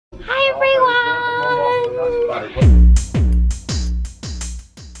Hi everyone!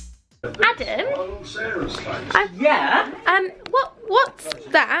 Adam? Yeah? What's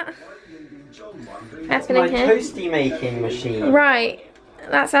that? That's my toasty making machine. Right,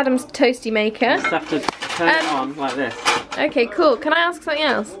 that's Adam's toasty maker. Just have to turn it on like this. Okay, cool. Can I ask something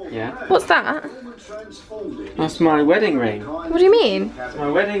else? Yeah. What's that? That's my wedding ring. What do you mean? It's my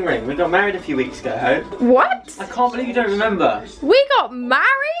wedding ring. We got married a few weeks ago, Hope. What? I can't believe you don't remember. We got married?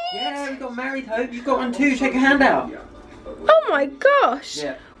 Yeah, we got married, Hope. You've got one too. Check your hand out. Oh my gosh.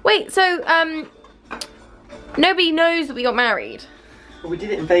 Yeah. Wait, so, nobody knows that we got married? Well, we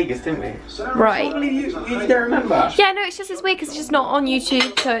did it in Vegas, didn't we? Right. I can't believe you don't remember. Yeah, no, it's just weird because it's just not on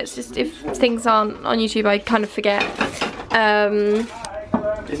YouTube, so it's just, if things aren't on YouTube, I kind of forget.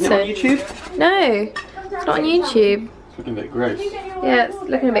 Isn't it on YouTube? No, it's not on YouTube. It's looking a bit gross. Yeah, it's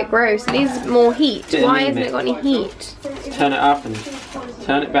looking a bit gross. It needs more heat. Why hasn't it got any heat? Turn it up and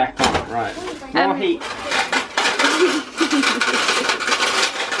turn it back on. Right. More heat.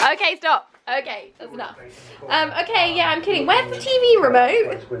 Okay, stop. Okay, that's enough. Okay, yeah, I'm kidding. Where's the TV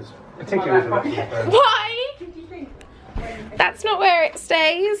remote? Why? That's not where it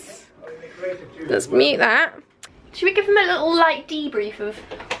stays. Let's mute that. Should we give them a little light debrief of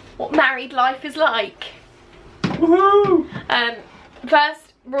what married life is like? Woohoo!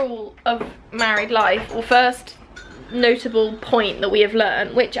 First rule of married life, or first notable point that we have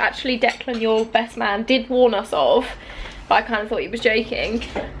learned, which actually Declan, your best man, did warn us of, but I kind of thought he was joking.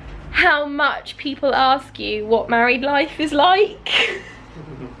 How much people ask you what married life is like.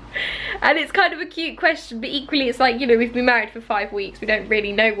 And it's kind of a cute question, but equally it's like, you know, we've been married for 5 weeks. We don't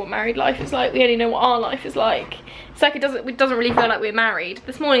really know what married life is like. We only know what our life is like. It's like it doesn't really feel like we're married.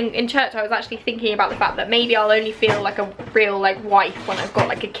 This morning in church I was actually thinking about the fact that maybe I'll only feel like a real like wife when I've got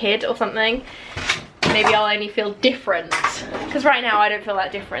like a kid or something. Maybe I'll only feel different. Because right now I don't feel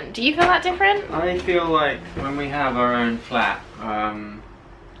that different. Do you feel that different? I feel like when we have our own flat,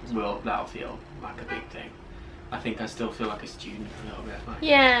 that'll feel like a big thing. I think I still feel like a student a little bit. Like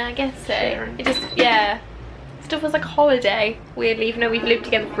yeah, I guess so. sharing. It just, yeah. Still feels like a holiday, weirdly, even though we've lived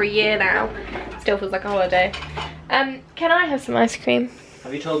together for a year now. Still feels like a holiday. Can I have some ice cream?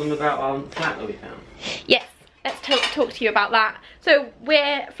 Have you told them about our flat that we found? Yes, let's talk to you about that. So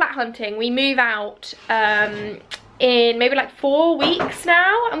we're flat hunting. We move out in maybe like 4 weeks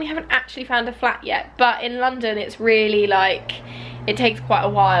now, and we haven't actually found a flat yet. But in London, it's really like, it takes quite a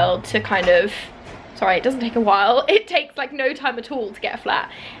while to kind of, sorry, it doesn't take a while. It takes like no time at all to get a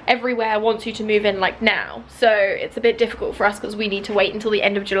flat. Everywhere wants you to move in like now. So it's a bit difficult for us because we need to wait until the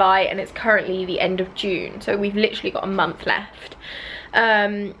end of July, and it's currently the end of June. So we've literally got a month left.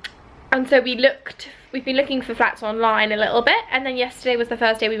 And so we've been looking for flats online a little bit, and then yesterday was the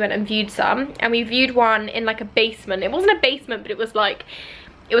first day we went and viewed some, and we viewed one in like a basement. It wasn't a basement, but it was like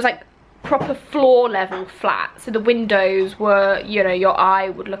proper floor level flat. So the windows were, you know, your eye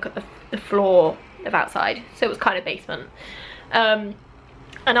would look at the floor of outside, so it was kind of basement. And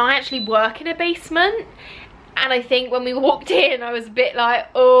I actually work in a basement, and I think when we walked in I was a bit like,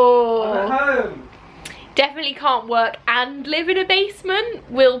 oh, I'm at home. Definitely can't work and live in a basement.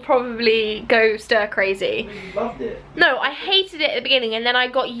 We'll probably go stir crazy. You loved it. No, I hated it at the beginning, and then I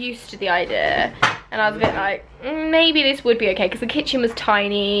got used to the idea, and I was a bit like, maybe this would be okay, because the kitchen was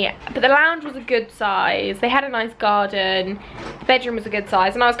tiny, but the lounge was a good size. They had a nice garden. The bedroom was a good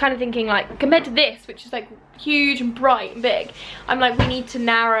size, and I was kind of thinking, like, compared to this, which is like huge and bright and big, I'm like, we need to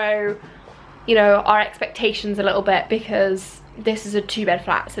narrow, you know, our expectations a little bit, because this is a 2-bed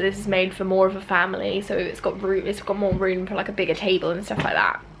flat, so this is made for more of a family, so it's got more room for like a bigger table and stuff like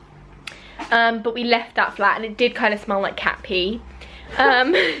that. But we left that flat, and it did kind of smell like cat pee.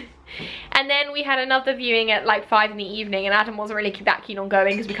 And then we had another viewing at like 5 in the evening, and Adam wasn't really that keen on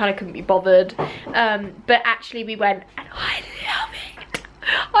going because we kind of couldn't be bothered. But actually we went, and I love it.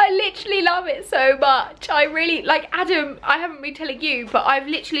 I literally love it so much. I really, like, Adam, I haven't been telling you, but I've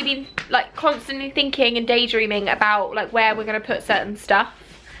literally been like constantly thinking and daydreaming about like where we're gonna put certain stuff.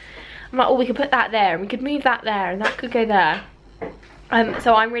 I'm like, oh, we could put that there, and we could move that there, and that could go there.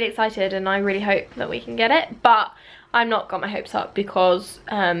 So I'm really excited, and I really hope that we can get it, but I'm not got my hopes up, because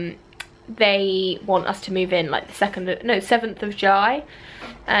they want us to move in like the 7th of July,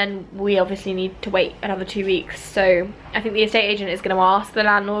 and we obviously need to wait another 2 weeks. So I think the estate agent is going to ask the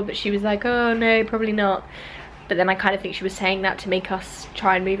landlord, but she was like, oh no, probably not. But then I kind of think she was saying that to make us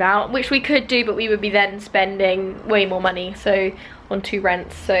try and move out, which we could do, but we would be then spending way more money, so on 2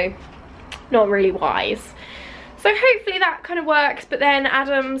 rents, so not really wise. So hopefully that kind of works, but then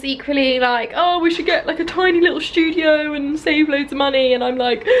Adam's equally like, oh, we should get like a tiny little studio and save loads of money, and I'm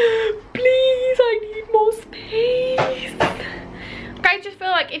like, please, I need more space. I just feel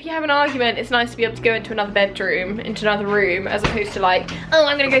like if you have an argument, it's nice to be able to go into another bedroom, into another room, as opposed to like, oh,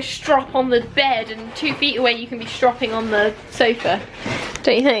 I'm gonna go strop on the bed, and 2 feet away you can be stropping on the sofa.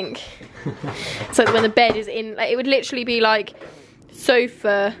 Don't you think? So when the bed is in, like, it would literally be like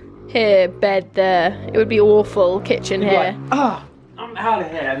sofa here, bed there. It would be awful. Kitchen here. Like, ah, I'm out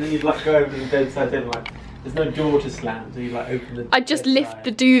of here, and then you'd like go over the bedside and like, there's no door to slam, so you like open the. I'd just lift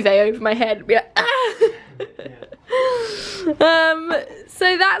the duvet over my head and be like, ah. Yeah.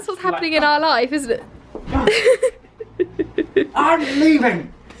 So that's what's happening in our life, isn't it? I'm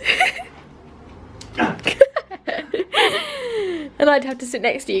leaving. And I'd have to sit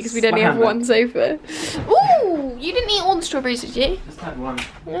next to you because we'd only have one sofa. Ooh, you didn't eat all the strawberries, did you? Just had one.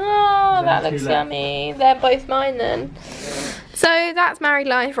 Oh, that looks yummy. They're both mine then. So that's married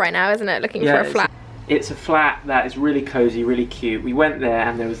life right now, isn't it? Looking for a flat. It's a flat that is really cozy, really cute. We went there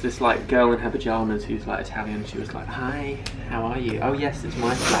and there was this like girl in her pajamas who's like Italian. She was like, hi, how are you? Oh yes, it's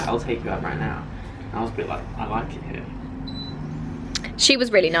my flat, I'll take you out right now. And I was a bit like, I like it here. She was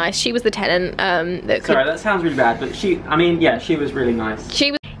really nice. She was the tenant Sorry, that sounds really bad, but she was really nice.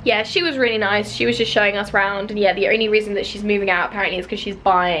 She was really nice. She was just showing us around, and yeah, the only reason that she's moving out apparently is because she's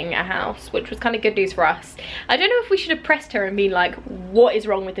buying a house, which was kind of good news for us. I don't know if we should have pressed her and been like, what is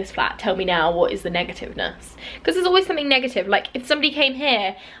wrong with this flat? Tell me now, what is the negativeness? Because there's always something negative. Like, if somebody came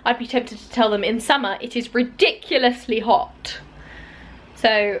here, I'd be tempted to tell them in summer it is ridiculously hot.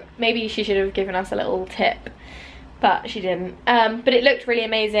 So maybe she should have given us a little tip. But she didn't. But it looked really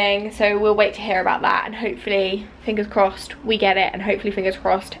amazing, so we'll wait to hear about that, and hopefully, fingers crossed, we get it, and hopefully, fingers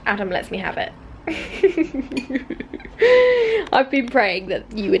crossed, Adam lets me have it. I've been praying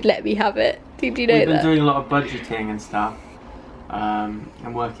that you would let me have it. Did you know that? We've been doing a lot of budgeting and stuff,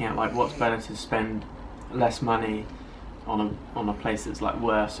 and working out like what's better to spend less money on a place that's like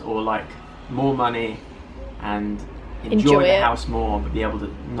worse, or like more money and enjoy the house more, but be able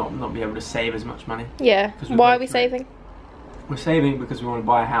to not be able to save as much money. Yeah. Why are we saving? We're saving because we want to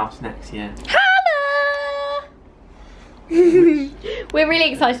buy a house next year. Hello! We're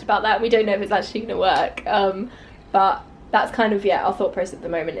really excited about that. We don't know if it's actually going to work, but that's kind of our thought process at the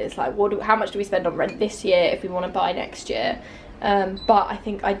moment. Is like, how much do we spend on rent this year if we want to buy next year? But I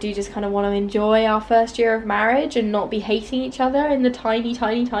think I do just kind of want to enjoy our first year of marriage and not be hating each other in the tiny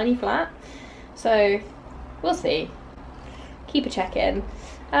flat. So we'll see. Keep a check in.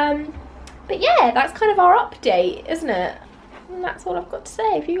 But yeah, that's kind of our update, isn't it? And that's all I've got to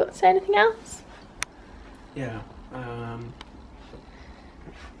say. Have you got to say anything else? Yeah.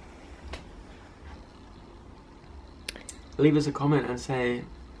 Leave us a comment and say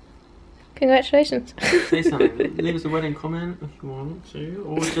congratulations. Say something. Leave us a wedding comment if you want to,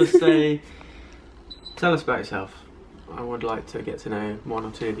 or just say, tell us about yourself. I would like to get to know 1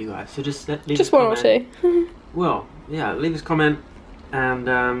 or 2 of you guys. So just leave us a comment. Just 1 or 2. Well, yeah, leave us a comment and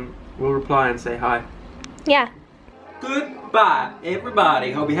we'll reply and say hi. Yeah. Goodbye,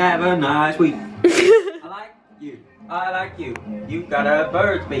 everybody. Hope you have a nice week. I like you. I like you. You've got a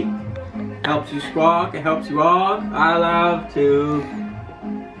bird's beak. Helps you squawk. It helps you walk. I love to.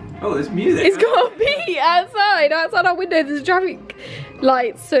 Oh, there's music. It's got a beat outside. Outside our window, there's traffic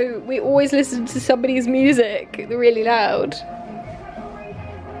lights, so we always listen to somebody's music really loud.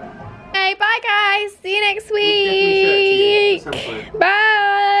 Okay, bye guys. See you next week.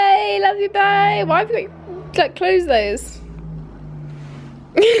 Bye. Love you. Bye. Why have you got like close those?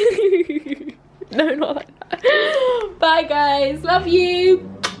 No, not like that. Bye guys. Love you.